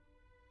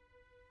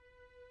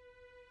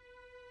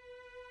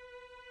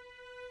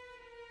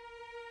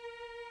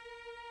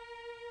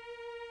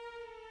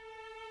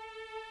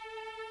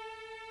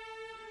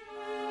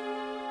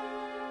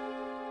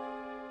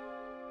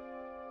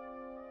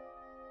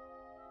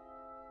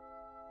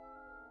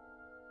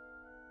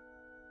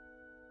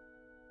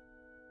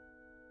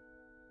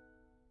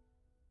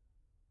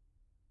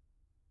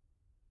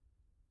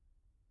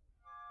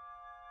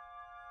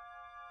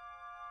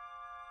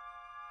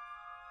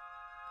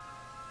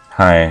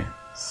Hi.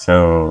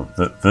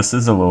 This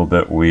is a little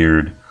bit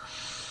weird.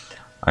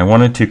 I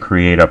wanted to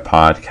create a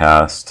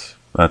podcast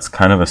that's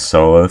kind of a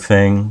solo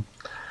thing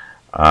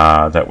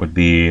that would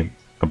be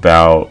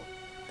about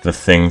the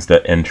things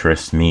that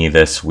interest me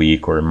this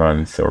week or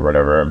month or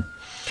whatever.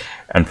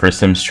 And for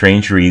some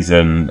strange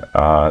reason,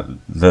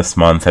 this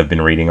month I've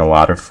been reading a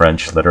lot of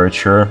French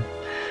literature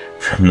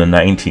from the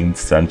 19th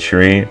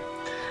century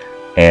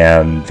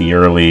and the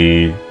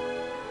early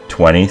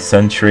 20th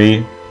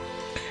century.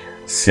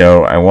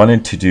 So I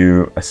wanted to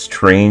do a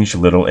strange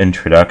little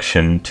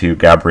introduction to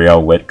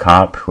Gabrielle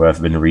Wittkopp, who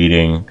I've been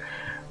reading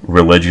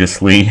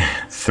religiously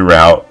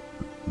throughout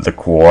the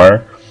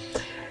war,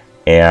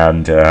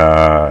 and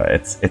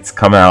it's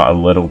come out a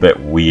little bit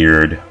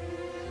weird,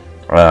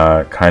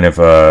 kind of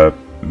a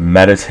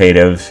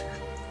meditative,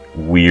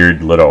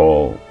 weird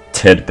little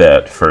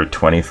tidbit for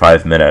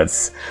 25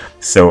 minutes.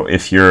 So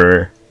if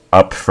you're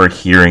up for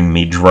hearing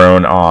me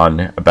drone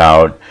on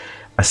about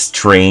a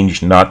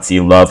strange Nazi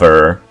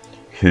lover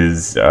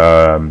who's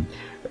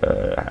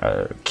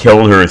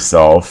killed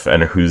herself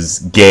and whose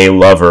gay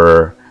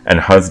lover and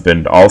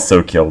husband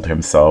also killed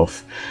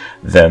himself,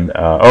 then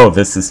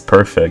this is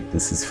perfect.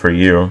 This is for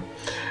you.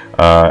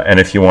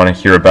 And if you want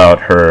to hear about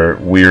her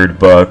weird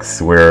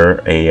books where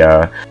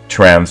a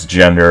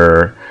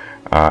transgender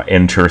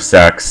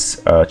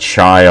intersex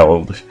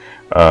child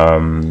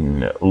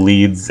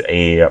leads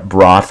a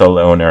brothel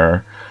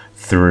owner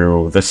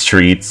through the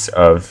streets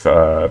of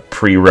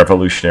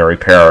pre-revolutionary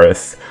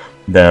Paris,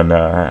 then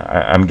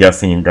I'm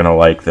guessing you're gonna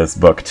like this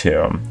book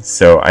too.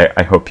 So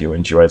I hope you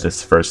enjoy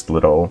this first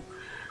little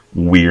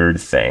weird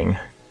thing.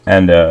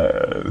 And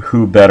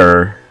who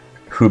better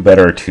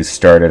to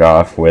start it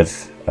off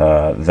with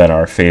than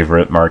our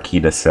favorite Marquis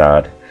de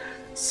Sade?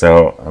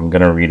 So I'm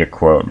gonna read a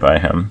quote by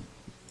him.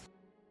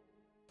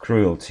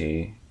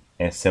 Cruelty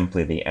is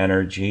simply the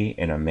energy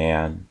in a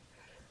man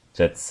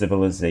that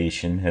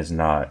civilization has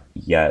not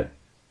yet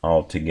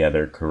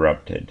altogether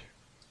corrupted.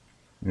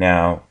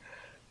 Now,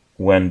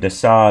 when de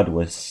Sade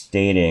was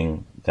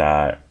stating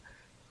that,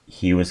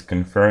 he was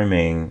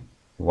confirming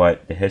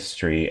what the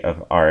history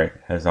of art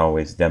has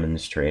always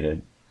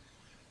demonstrated,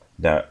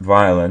 that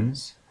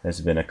violence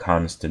has been a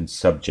constant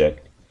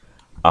subject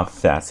of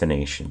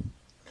fascination.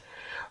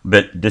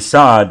 But de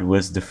Sade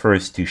was the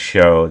first to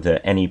show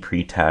that any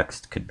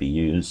pretext could be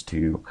used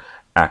to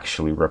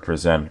actually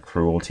represent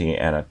cruelty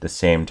and at the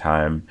same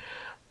time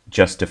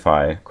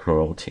justify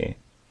cruelty.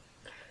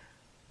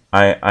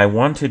 I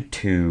wanted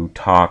to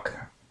talk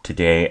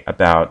today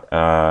about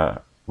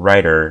a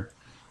writer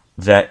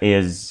that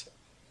is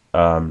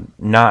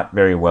not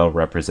very well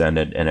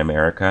represented in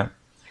America.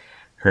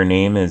 Her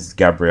name is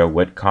Gabrielle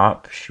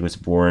Wittkopp. She was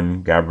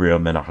born Gabrielle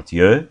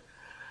Menardieu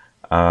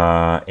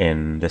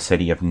in the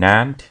city of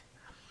Nantes.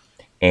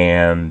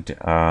 And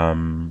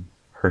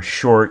her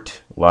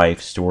short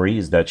life story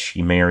is that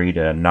she married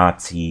a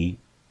Nazi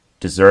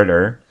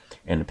deserter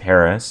in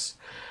Paris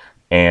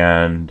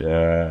and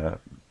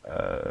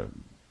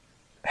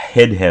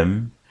hid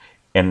him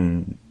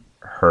in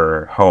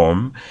her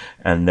home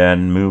and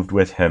then moved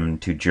with him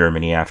to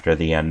Germany after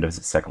the end of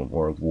the Second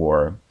World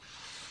War.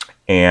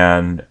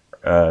 And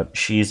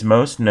she's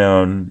most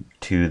known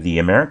to the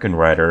American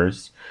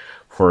writers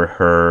for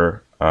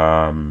her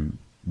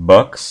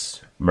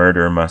books,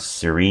 Murder Must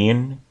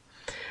Serene,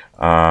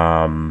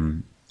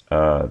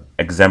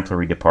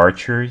 Exemplary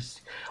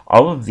Departures.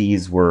 All of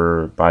these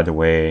were, by the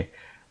way,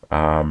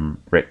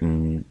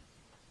 written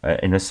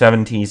in the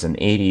 70s and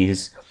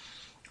 80s.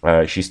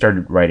 She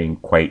started writing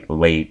quite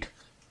late,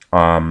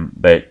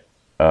 but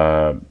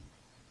the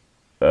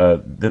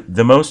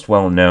most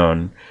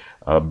well-known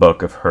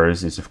book of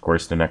hers is, of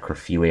course, The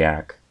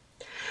Necrophiliac.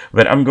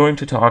 But I'm going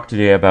to talk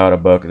today about a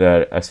book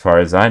that, as far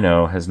as I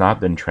know, has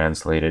not been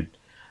translated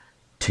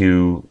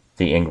to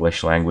the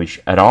English language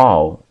at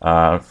all,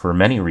 for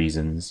many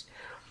reasons.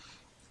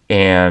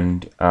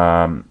 And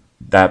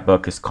that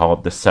book is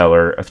called The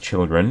Cellar of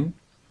Children.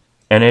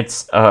 And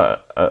it's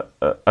a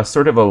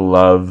sort of a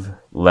love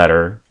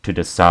letter to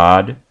de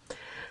Sade,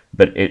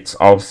 but it's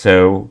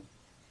also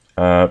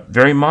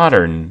very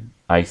modern,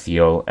 I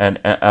feel, and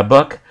a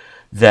book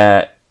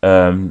that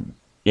in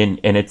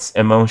its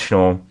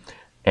emotional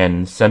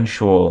and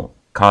sensual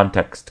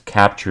context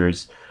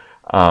captures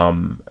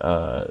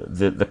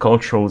the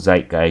cultural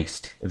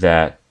zeitgeist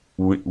that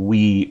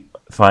we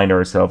find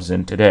ourselves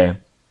in today.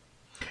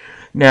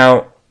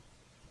 Now,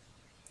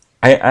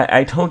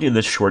 I told you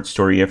this short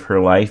story of her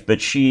life, but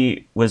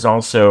she was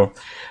also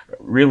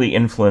really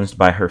influenced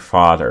by her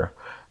father.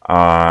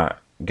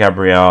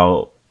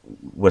 Gabrielle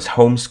was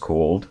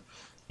homeschooled,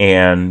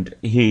 and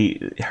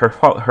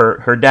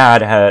her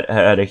dad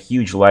had a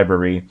huge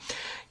library,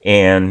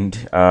 and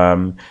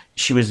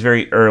she was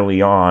very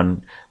early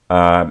on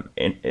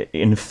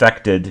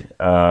infected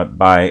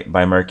by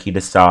Marquis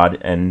de Sade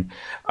and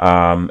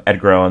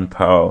Edgar Allan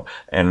Poe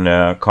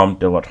and Comte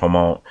de la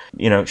Tourmente.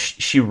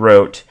 She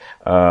wrote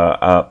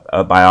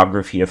a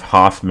biography of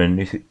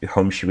Hoffman,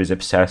 whom she was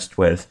obsessed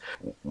with.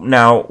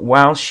 Now,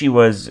 while she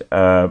was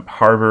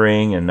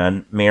harboring and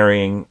then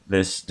marrying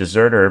this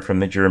deserter from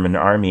the German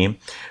army,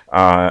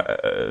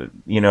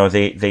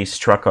 they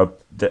struck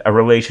up a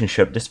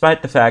relationship,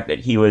 despite the fact that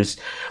he was,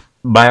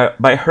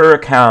 by her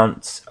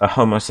accounts, a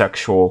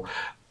homosexual,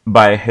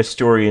 by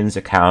historians'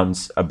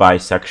 accounts, a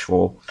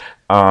bisexual.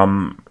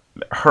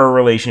 Her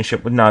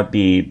relationship would not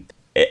be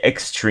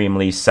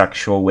extremely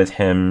sexual with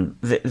him.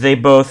 They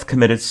both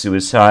committed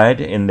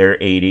suicide in their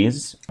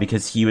 80s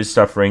because he was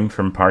suffering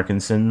from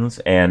Parkinson's,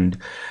 and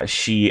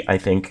she, I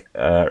think,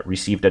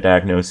 received a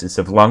diagnosis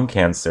of lung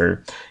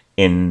cancer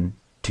in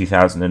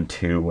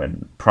 2002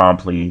 and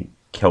promptly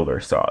killed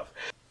herself.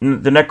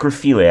 The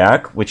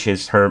Necrophiliac, which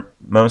is her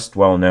most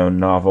well-known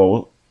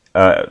novel,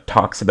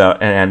 talks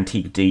about an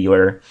antique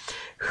dealer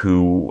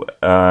who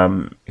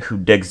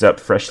digs up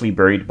freshly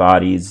buried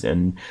bodies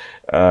and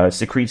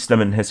secretes them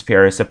in his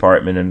Paris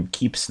apartment and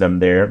keeps them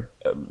there.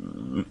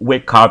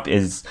 Wittkopp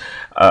is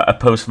a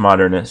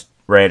postmodernist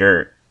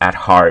writer at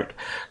heart,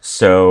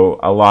 so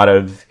a lot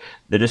of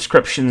the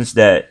descriptions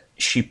that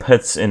she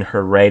puts in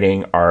her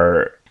writing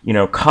are,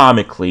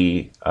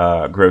 comically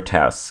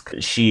grotesque.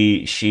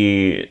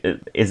 She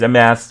is a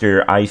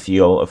master, I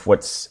feel, of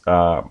what's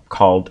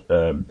called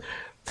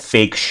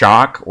fake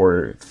shock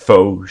or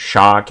faux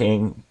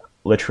shocking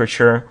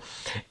literature.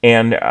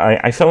 And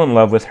I fell in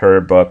love with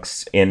her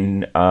books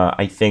in,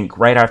 I think,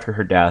 right after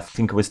her death. I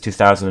think it was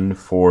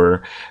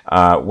 2004,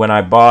 when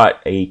I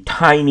bought a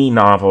tiny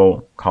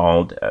novel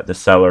called The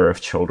Cellar of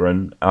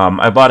Children.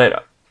 I bought it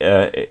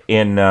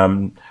in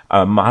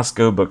a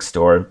Moscow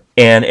bookstore,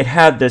 and it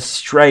had this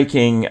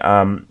striking...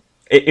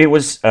 It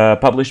was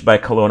published by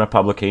Kelowna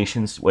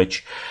Publications,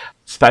 which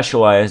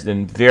specialized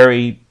in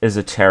very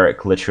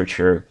esoteric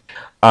literature,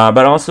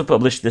 but also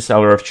published The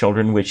Cellar of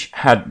Children, which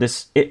had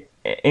this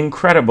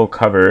incredible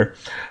cover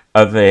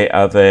of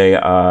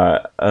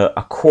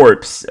a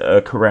corpse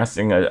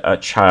caressing a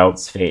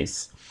child's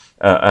face,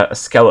 a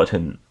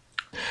skeleton.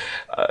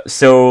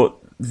 So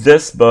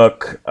this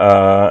book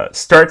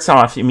starts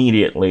off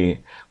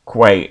immediately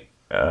quite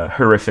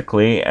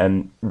horrifically,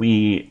 and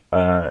we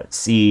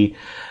see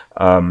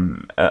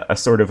a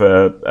sort of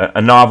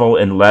a novel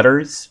in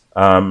letters,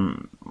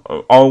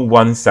 all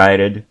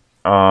one-sided.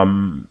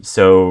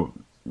 So,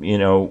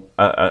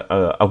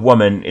 a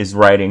woman is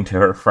writing to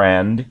her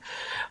friend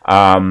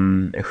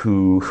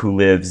who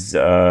lives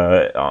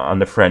on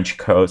the French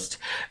coast,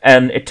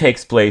 and it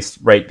takes place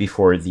right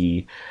before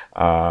the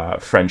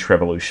French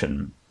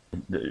Revolution.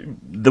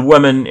 The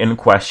woman in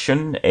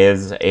question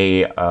is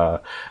a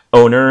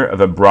owner of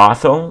a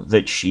brothel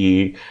that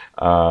she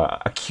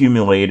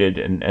accumulated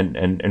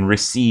and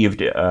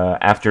received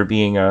after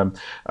being a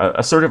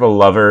sort of a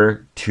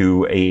lover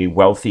to a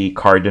wealthy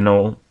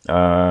cardinal,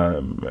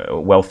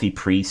 wealthy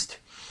priest.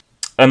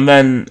 And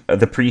then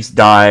the priest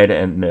died,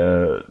 and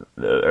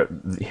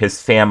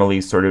his family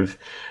sort of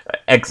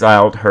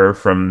exiled her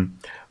from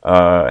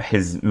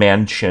his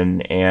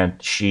mansion, and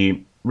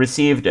she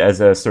received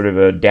as a sort of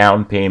a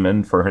down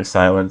payment for her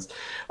silence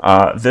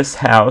this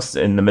house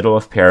in the middle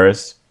of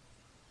Paris.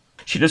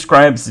 She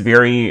describes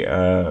very,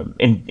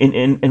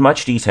 in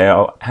much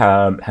detail,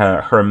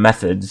 her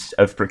methods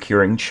of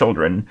procuring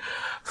children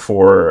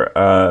for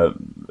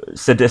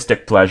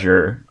sadistic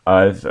pleasure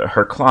of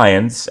her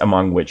clients,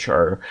 among which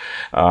are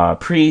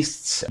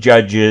priests,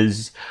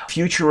 judges,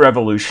 future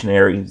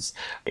revolutionaries,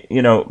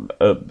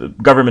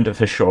 government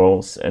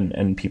officials,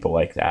 and people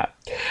like that.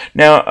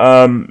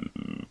 Now,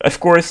 of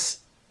course,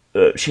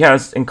 she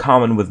has in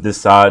common with de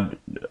Sade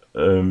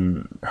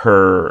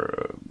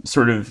her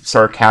sort of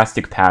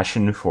sarcastic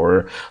passion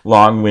for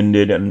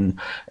long-winded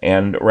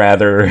and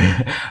rather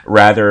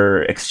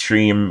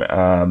extreme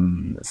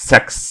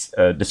sex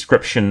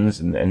descriptions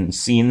and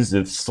scenes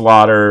of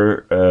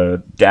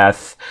slaughter,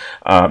 death,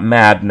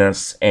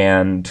 madness,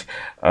 and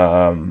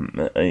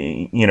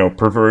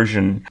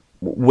perversion,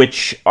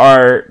 which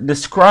are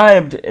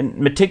described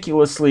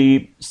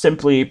meticulously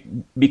simply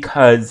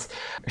because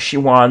she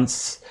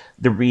wants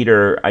the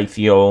reader, I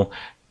feel,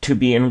 to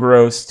be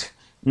engrossed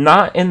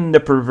not in the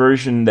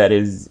perversion that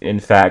is in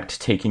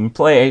fact taking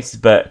place,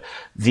 but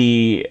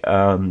the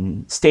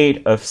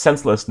state of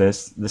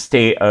senselessness, the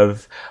state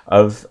of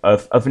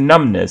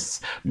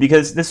numbness.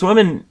 Because this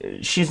woman,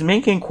 she's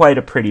making quite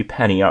a pretty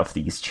penny off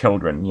these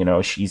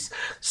children. She's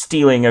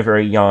stealing a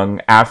very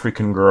young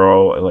African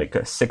girl, like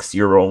a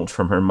 6-year-old,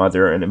 from her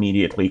mother, and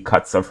immediately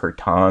cuts off her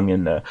tongue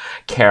in the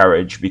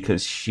carriage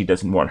because she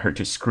doesn't want her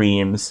to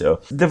scream. So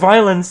the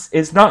violence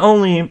is not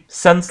only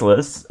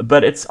senseless,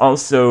 but it's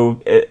also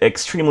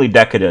extremely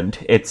decadent.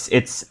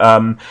 It's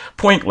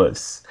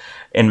pointless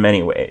in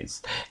many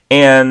ways.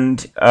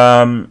 And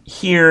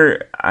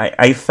here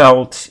I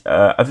felt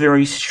a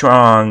very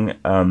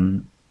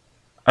strong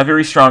a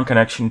very strong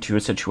connection to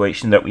a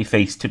situation that we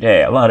face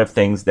today. A lot of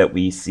things that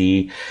we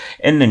see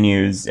in the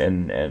news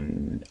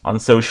and on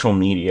social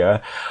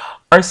media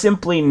are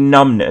simply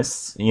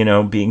numbness,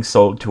 being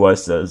sold to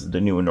us as the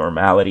new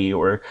normality,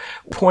 or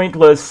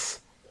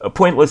pointless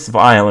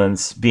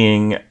violence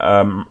being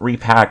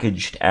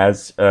repackaged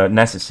as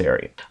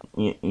necessary.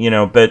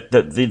 But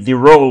the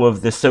role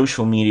of the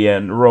social media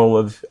and the role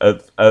of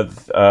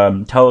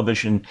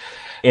television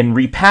in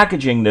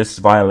repackaging this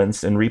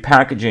violence and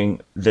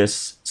repackaging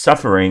this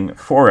suffering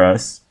for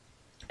us,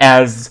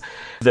 as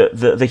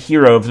the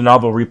hero of the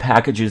novel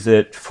repackages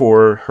it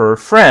for her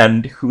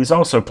friend, who is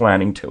also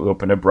planning to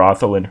open a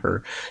brothel in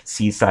her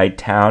seaside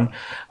town.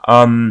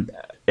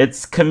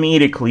 It's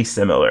comedically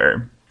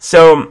similar.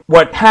 So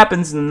what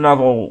happens in the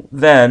novel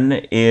then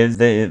is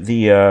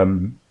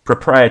the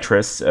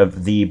proprietress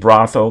of the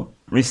brothel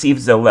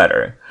receives a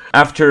letter.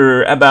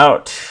 After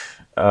about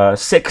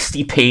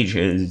 60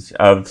 pages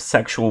of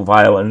sexual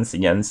violence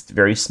against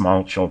very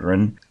small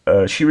children,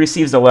 she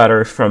receives a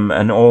letter from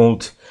an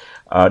old,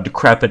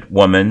 decrepit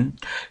woman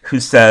who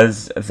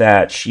says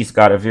that she's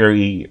got a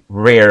very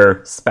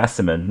rare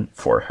specimen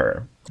for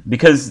her.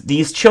 Because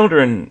these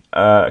children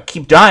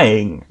keep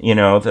dying,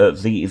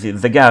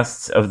 the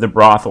guests of the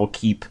brothel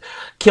keep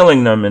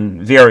killing them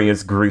in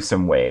various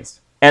gruesome ways.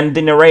 And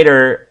the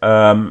narrator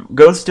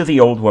goes to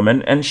the old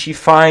woman, and she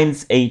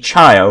finds a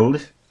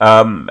child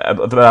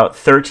about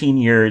 13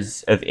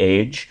 years of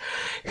age,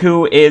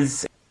 who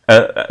is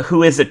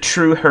a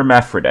true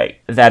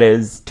hermaphrodite. That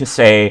is to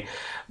say,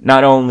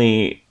 not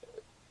only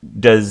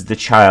does the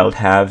child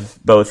have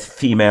both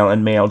female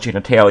and male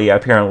genitalia,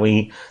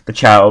 apparently the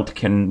child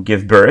can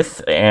give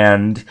birth,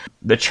 and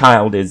the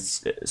child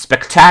is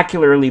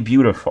spectacularly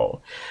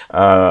beautiful,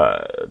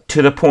 to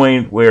the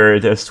point where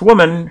this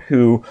woman,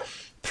 who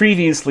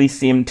previously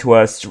seemed to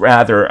us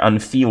rather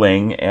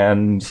unfeeling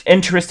and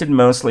interested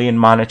mostly in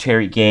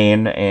monetary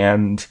gain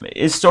and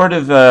is sort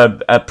of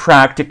a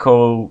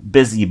practical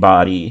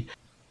busybody,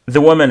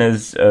 the woman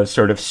is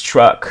sort of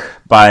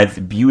struck by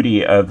the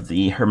beauty of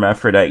the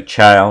hermaphrodite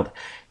child,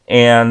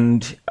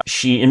 and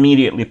she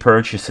immediately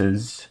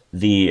purchases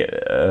the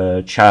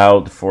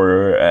child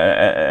for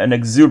an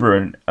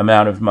exuberant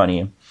amount of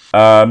money.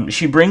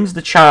 She brings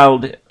the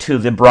child to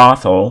the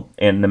brothel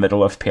in the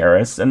middle of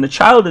Paris, and the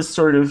child is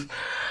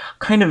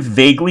kind of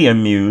vaguely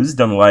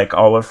amused, unlike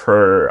all of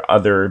her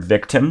other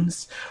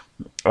victims.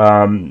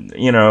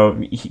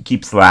 He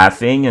keeps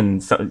laughing,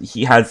 and so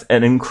he has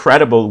an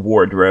incredible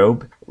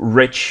wardrobe,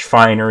 rich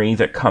finery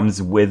that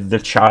comes with the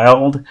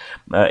child.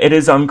 It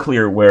is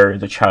unclear where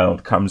the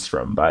child comes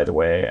from, by the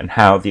way, and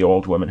how the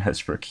old woman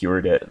has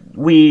procured it.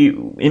 We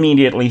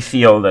immediately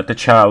feel that the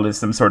child is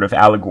some sort of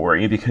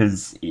allegory,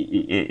 because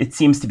it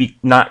seems to be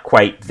not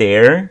quite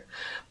there,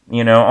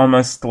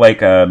 almost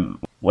like a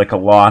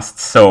lost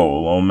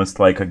soul, almost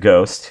like a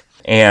ghost.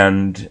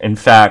 And in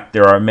fact,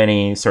 there are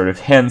many sort of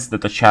hints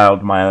that the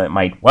child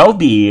might well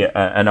be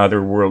an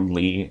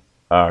otherworldly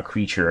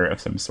creature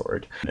of some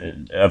sort,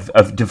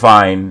 of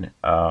divine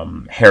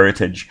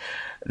heritage.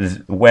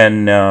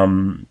 When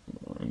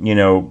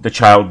the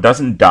child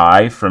doesn't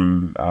die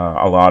from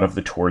a lot of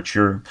the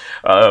torture,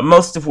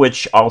 most of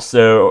which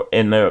also,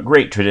 in the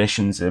great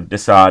traditions of de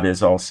Sade,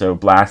 is also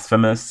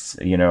blasphemous.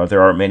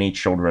 There are many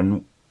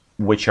children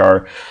which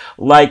are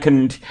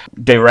likened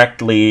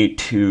directly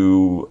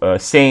to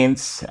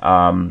saints,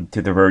 to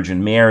the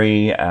Virgin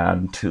Mary,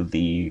 and to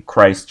the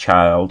Christ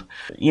child.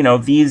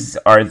 These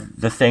are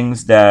the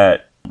things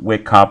that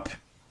Wittkopp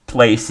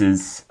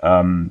places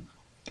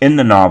in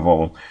the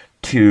novel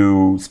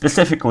to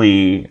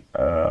specifically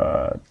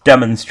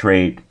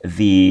demonstrate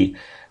the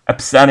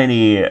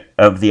obscenity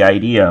of the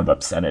idea of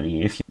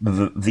obscenity.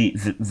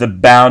 The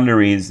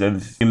boundaries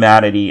of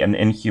humanity and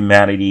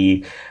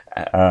inhumanity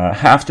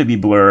have to be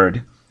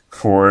blurred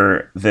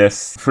for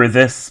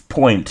this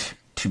point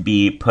to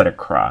be put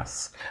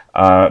across.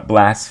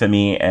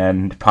 Blasphemy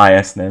and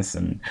piousness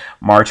and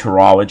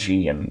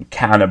martyrology and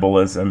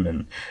cannibalism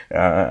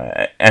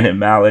and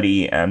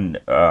animality and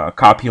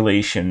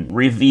copulation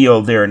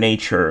reveal their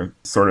nature,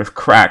 sort of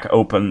crack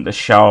open the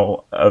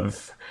shell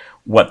of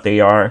what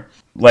they are.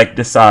 Like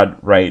de Sade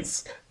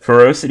writes,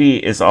 ferocity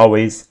is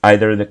always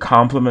either the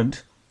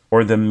complement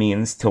or the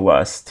means to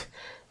lust,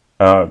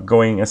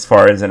 going as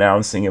far as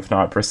announcing, if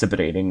not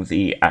precipitating,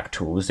 the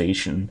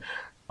actualization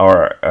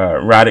or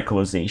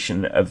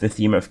radicalization of the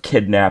theme of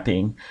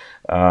kidnapping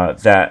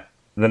that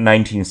the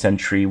 19th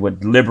century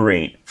would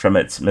liberate from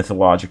its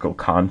mythological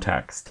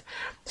context.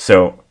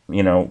 So,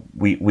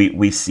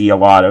 we see a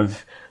lot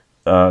of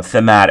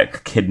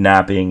thematic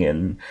kidnapping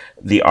in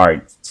the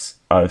arts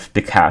of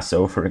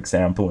Picasso, for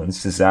example, and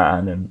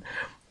Cézanne and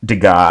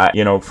Degas.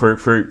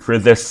 For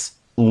this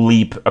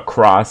leap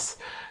across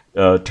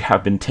to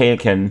have been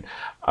taken,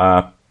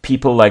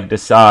 people like de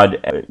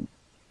Sade,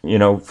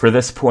 for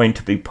this point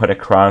to be put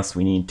across,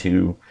 we need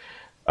to,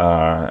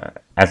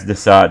 as de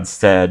Sade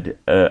said,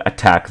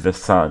 attack the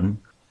sun.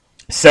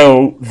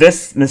 So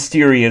this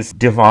mysterious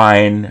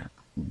divine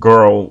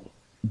girl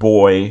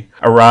boy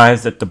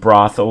arrives at the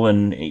brothel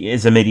and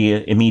is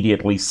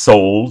immediately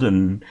sold,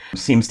 and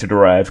seems to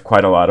derive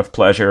quite a lot of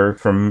pleasure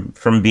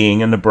from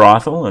being in the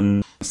brothel.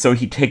 And so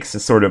he takes a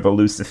sort of a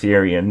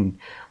Luciferian,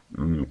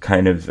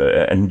 kind of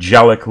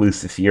angelic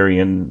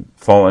Luciferian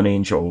fallen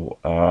angel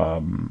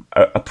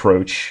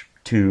approach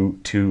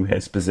to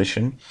his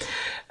position.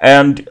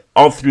 And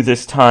all through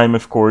this time,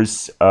 of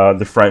course,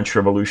 the French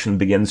Revolution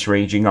begins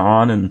raging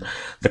on, and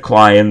the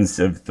clients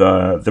of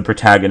the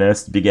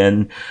protagonist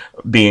begin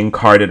being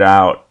carted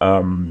out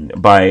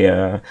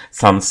by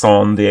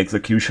Sanson, the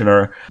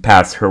executioner,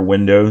 past her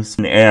windows,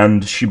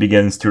 and she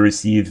begins to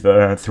receive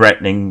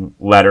threatening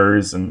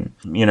letters. And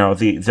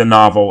the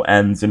novel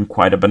ends in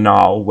quite a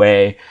banal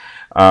way,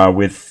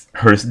 with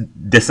her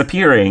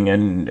disappearing,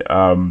 and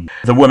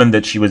the woman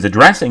that she was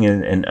addressing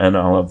in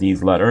all of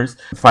these letters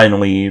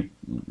finally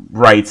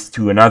writes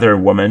to another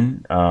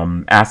woman,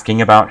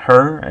 asking about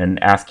her and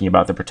asking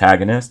about the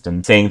protagonist,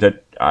 and saying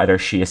that either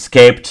she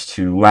escaped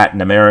to Latin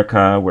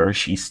America, where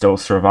she still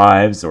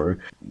survives,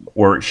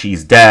 or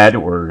she's dead,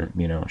 or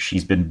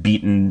she's been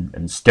beaten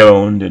and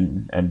stoned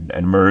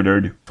and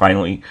murdered,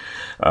 finally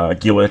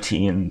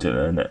guillotined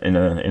in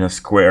a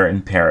square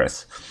in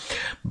Paris.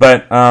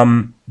 But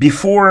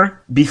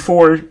before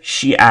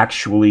she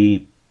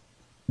actually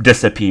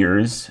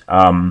disappears,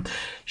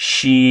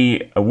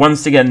 she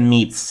once again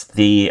meets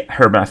the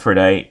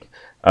hermaphrodite,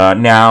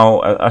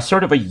 now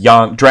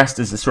dressed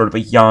as a sort of a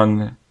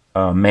young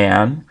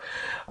man,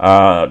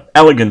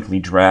 elegantly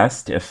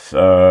dressed, if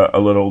a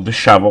little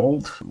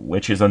disheveled,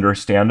 which is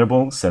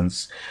understandable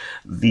since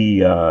the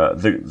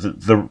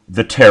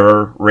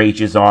terror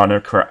rages on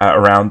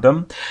around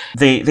them.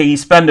 They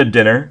spend a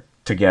dinner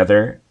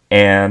together,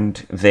 and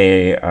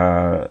they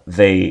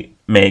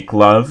make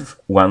love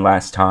one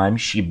last time.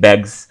 She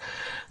begs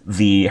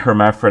the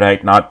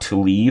hermaphrodite not to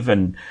leave,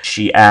 and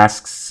she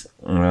asks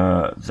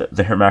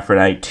the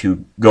hermaphrodite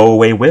to go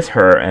away with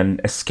her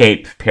and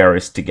escape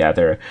Paris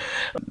together.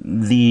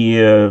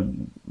 The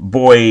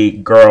boy,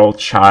 girl,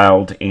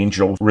 child,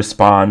 angel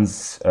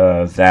responds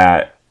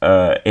that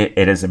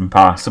it is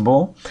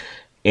impossible,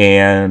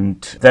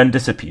 and then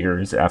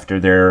disappears after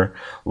their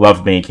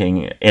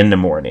lovemaking in the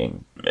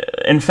morning.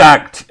 In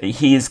fact,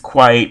 he's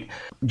quite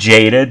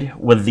jaded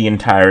with the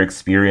entire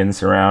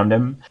experience around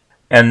him.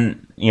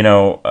 And,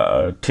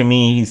 to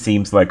me, he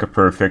seems like a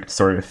perfect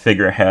sort of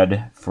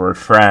figurehead for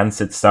France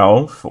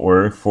itself,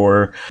 or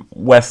for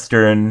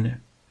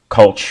Western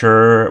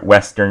culture,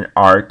 Western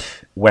art,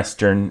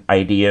 Western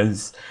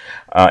ideas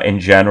in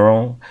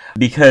general.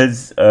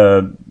 Because,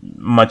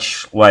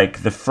 much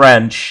like the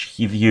French,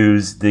 he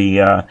views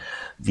the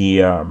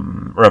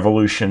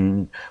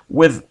revolution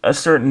with a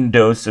certain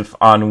dose of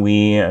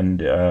ennui,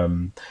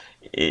 and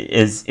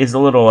is a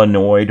little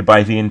annoyed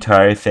by the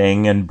entire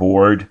thing and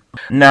bored.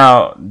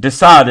 Now, de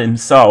Sade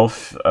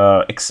himself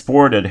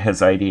exported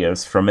his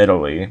ideas from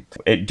Italy.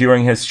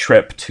 During his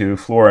trip to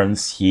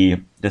Florence,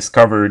 he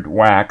discovered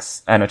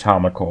wax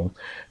anatomical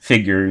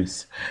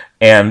figures,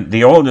 and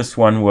the oldest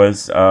one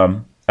was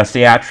a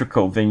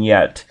theatrical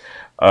vignette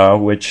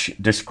which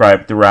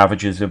described the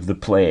ravages of the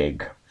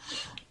plague.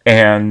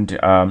 And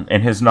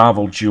in his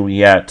novel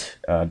Juliet,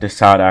 de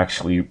Sade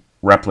actually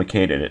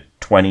replicated it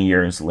 20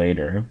 years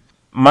later.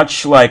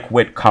 Much like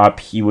Wittkopp,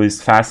 he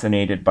was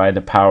fascinated by the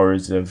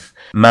powers of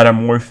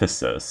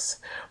metamorphosis,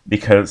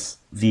 because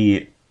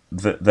the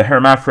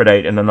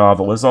hermaphrodite in the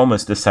novel is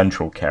almost a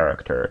central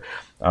character.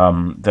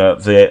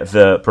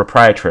 The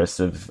proprietress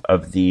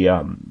of the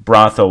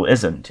brothel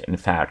isn't, in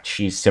fact.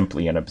 She's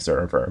simply an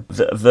observer.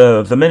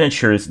 The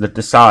miniatures that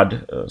de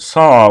Sade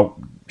saw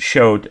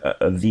showed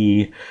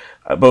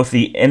both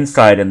the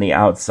inside and the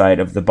outside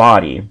of the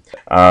body,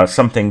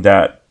 something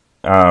that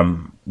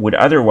would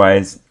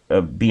otherwise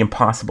be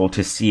impossible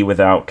to see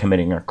without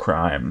committing a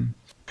crime.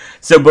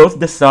 So both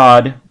de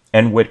Sade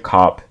and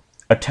Wittkopp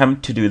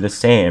attempt to do the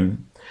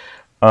same.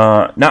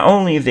 Not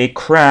only they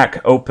crack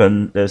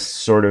open this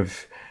sort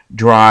of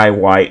dry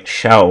white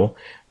shell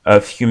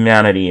of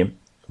humanity,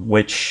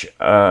 which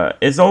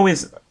is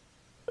always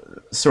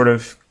sort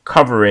of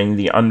covering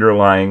the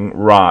underlying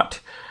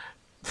rot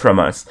from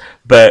us,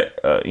 but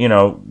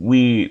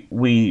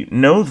we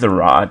know the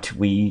rot,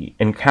 we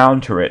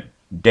encounter it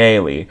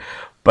daily,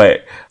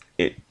 but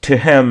to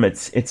him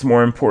it's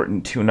more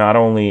important to not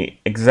only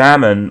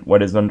examine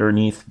what is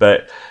underneath,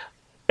 but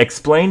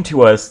explain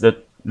to us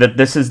that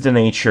this is the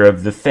nature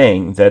of the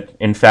thing, that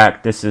in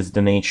fact this is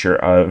the nature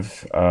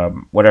of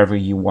whatever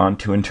you want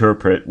to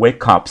interpret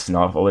Wittkopp's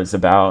novel is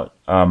about,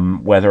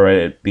 whether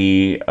it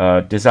be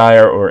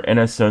desire or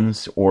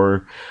innocence,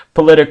 or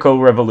political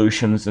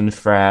revolutions in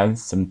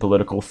France and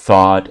political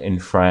thought in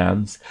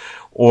France,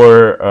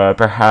 or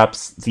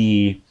perhaps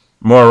the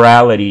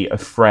morality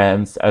of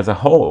France as a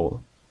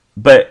whole.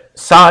 But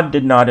Sade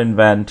did not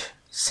invent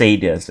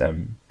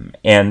sadism,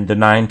 and the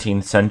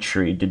 19th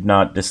century did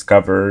not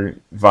discover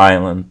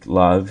violent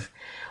love.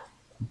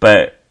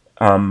 But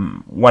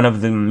one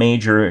of the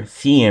major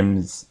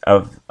themes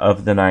of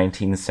the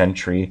 19th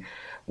century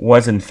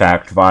was in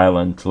fact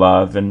violent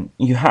love, and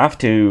you have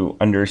to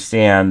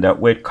understand that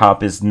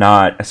Wittkopp is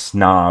not a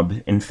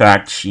snob. In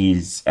fact,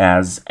 she's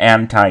as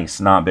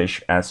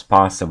anti-snobbish as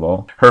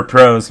possible. Her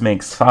prose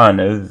makes fun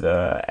of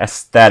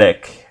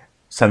aesthetic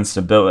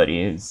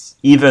sensibilities,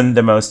 even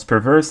the most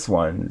perverse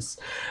ones,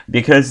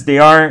 because they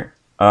are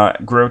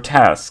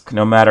grotesque,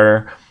 no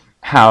matter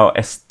how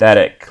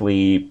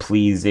aesthetically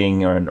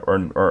pleasing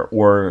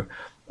or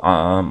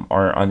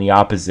on the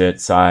opposite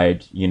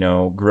side,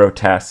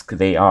 grotesque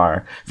they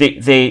are.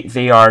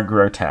 They are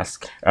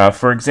grotesque.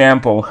 For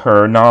example,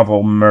 her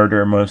novel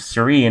Murder Most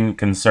Serene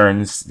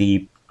concerns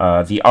the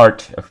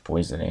art of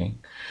poisoning.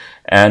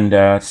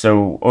 And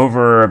so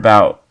over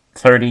about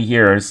 30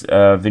 years,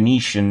 a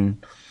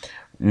Venetian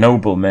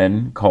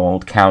nobleman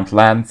called Count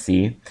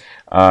Lanzi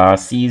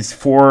sees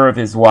 4 of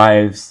his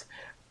wives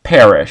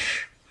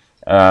perish.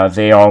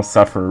 They all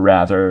suffer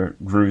rather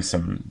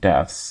gruesome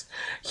deaths.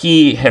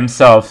 He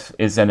himself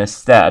is an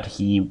aesthete.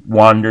 He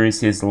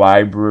wanders his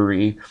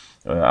library,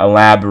 a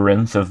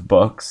labyrinth of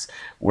books,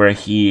 where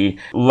he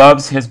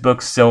loves his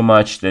books so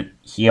much that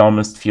he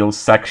almost feels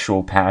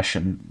sexual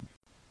passion.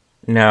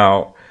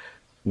 Now,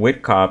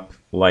 Wittkopp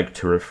liked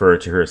to refer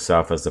to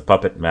herself as a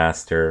puppet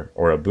master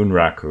or a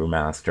bunraku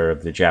master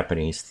of the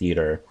Japanese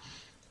theater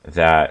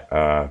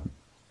that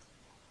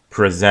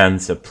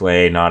presents a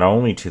play not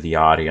only to the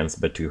audience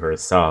but to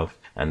herself,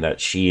 and that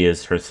she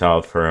is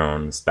herself her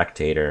own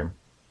spectator.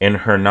 In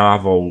her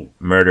novel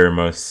Murder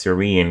Most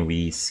Serene,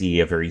 we see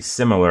a very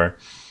similar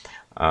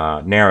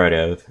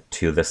narrative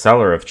to The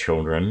Cellar of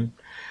Children.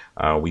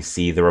 We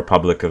see the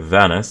Republic of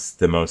Venice,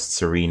 the most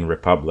serene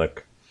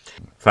republic.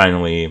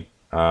 Finally,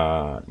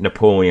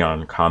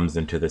 Napoleon comes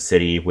into the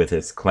city with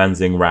his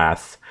cleansing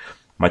wrath,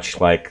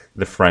 much like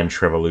the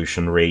French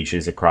Revolution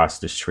rages across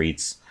the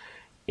streets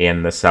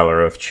in The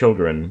Cellar of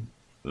Children.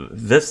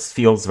 This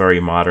feels very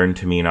modern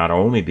to me, not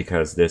only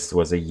because this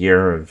was a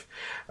year of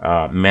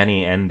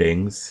many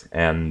endings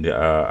and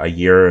a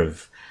year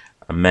of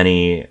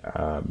many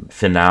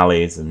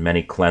finales and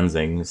many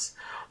cleansings,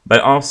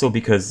 but also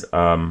because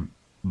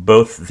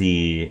both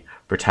the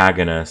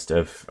protagonist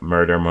of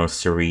Murder Most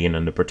Serene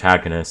and the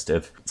protagonist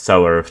of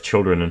Cellar of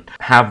Children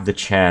have the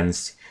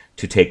chance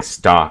to take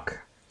stock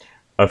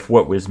of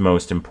what was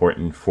most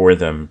important for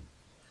them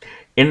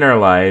in their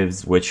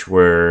lives, which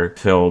were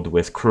filled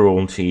with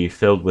cruelty,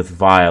 filled with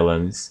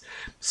violence.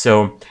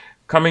 So,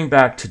 coming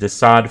back to de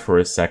Sade for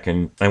a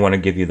second, I want to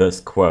give you this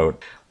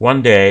quote.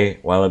 "One day,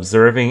 while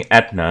observing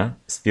Etna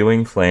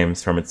spewing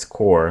flames from its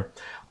core,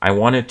 I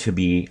wanted to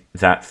be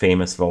that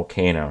famous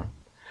volcano."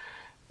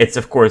 It's,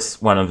 of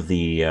course, one of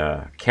the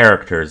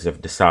characters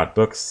of de Sade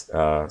books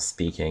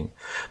speaking,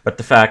 but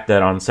the fact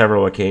that on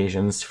several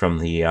occasions from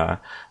the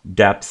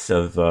depths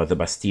of the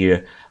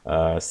Bastille,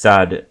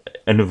 Sade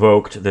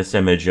invoked this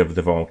image of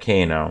the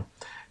volcano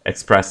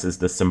expresses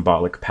the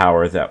symbolic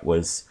power that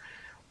was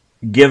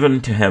given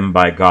to him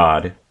by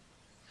God.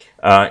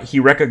 He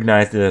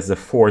recognized it as a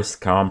force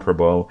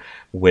comparable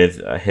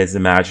with his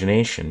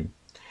imagination,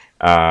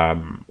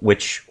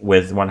 which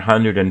with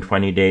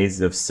 120 days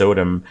of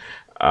Sodom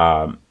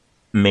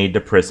made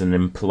the prison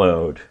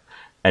implode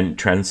and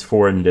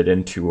transformed it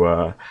into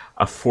a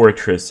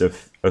fortress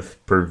of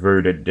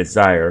perverted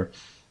desire.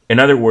 In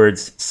other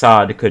words,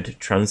 Sade could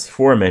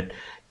transform it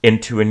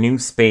into a new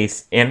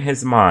space in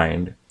his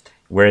mind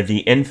where the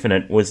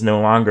infinite was no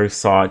longer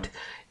sought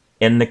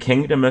in the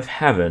kingdom of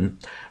heaven,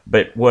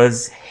 but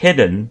was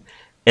hidden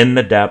in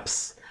the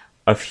depths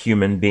of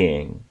human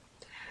being,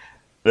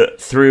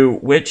 through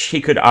which he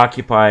could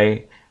occupy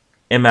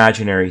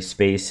imaginary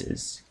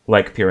spaces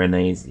like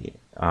Piranesi,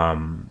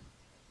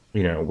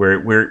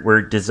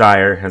 where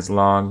desire has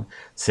long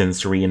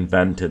since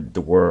reinvented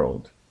the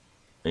world.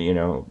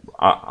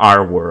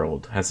 Our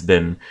world has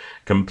been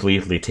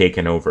completely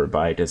taken over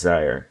by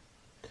desire.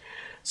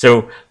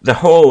 So the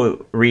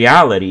whole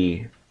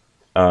reality,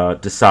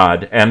 de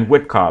Sade and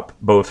Wittkopp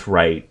both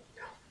write,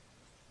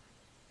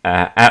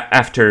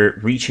 after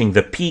reaching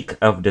the peak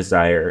of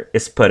desire,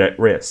 is put at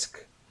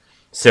risk.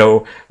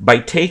 So by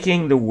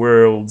taking the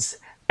world's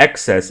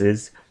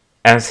excesses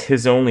as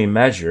his only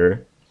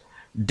measure,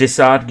 de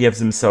Sade gives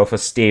himself a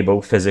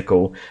stable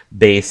physical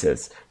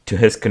basis to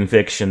his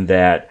conviction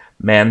that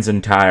man's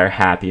entire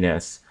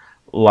happiness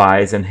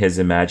lies in his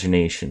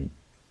imagination.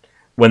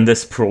 When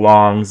this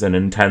prolongs and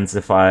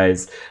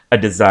intensifies a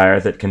desire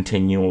that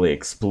continually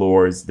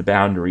explores the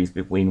boundaries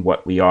between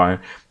what we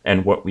are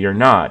and what we are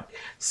not.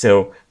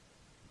 So,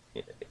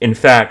 in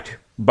fact,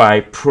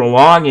 by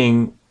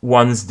prolonging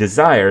one's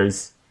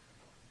desires,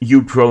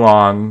 you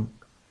prolong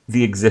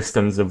the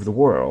existence of the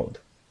world.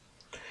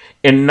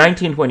 In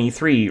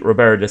 1923,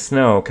 Robert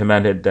Desnos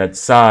commented that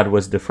Sade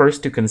was the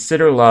first to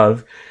consider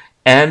love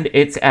and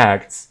its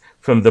acts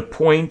from the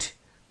point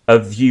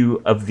of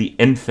view of the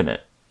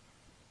infinite.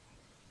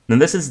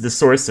 And this is the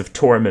source of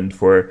torment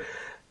for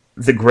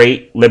the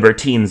great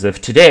libertines of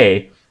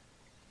today,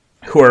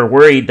 who are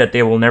worried that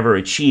they will never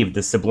achieve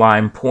the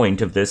sublime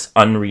point of this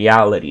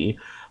unreality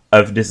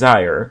of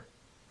desire,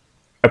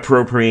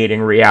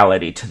 appropriating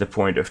reality to the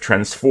point of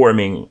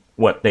transforming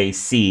what they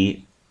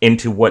see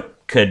into what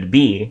could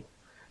be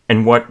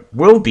and what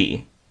will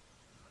be.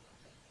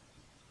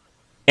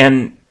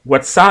 And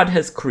what Sade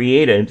has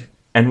created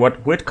and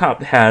what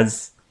Wittkopp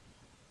has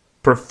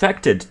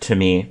perfected to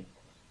me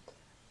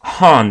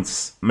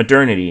haunts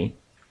modernity,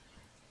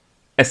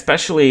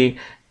 especially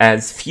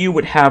as few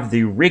would have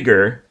the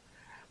rigor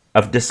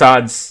of de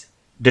Sade's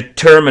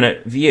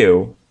determinate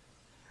view,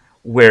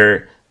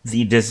 where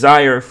the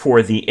desire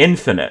for the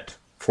infinite,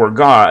 for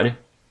God,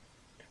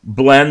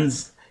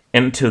 blends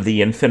into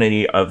the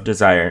infinity of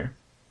desire.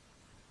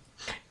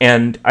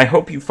 And I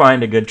hope you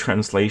find a good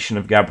translation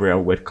of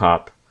Gabrielle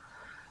Wittkopp.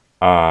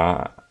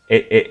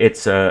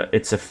 It's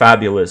a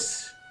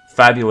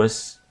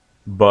fabulous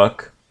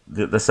book,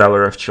 the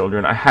Seller of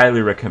Children. I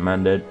highly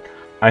recommend it.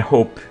 I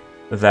hope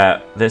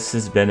that this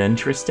has been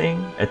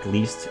interesting, at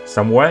least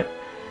somewhat.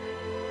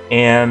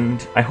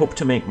 And I hope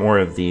to make more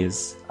of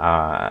these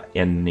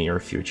in the near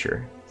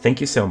future. Thank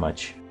you so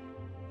much.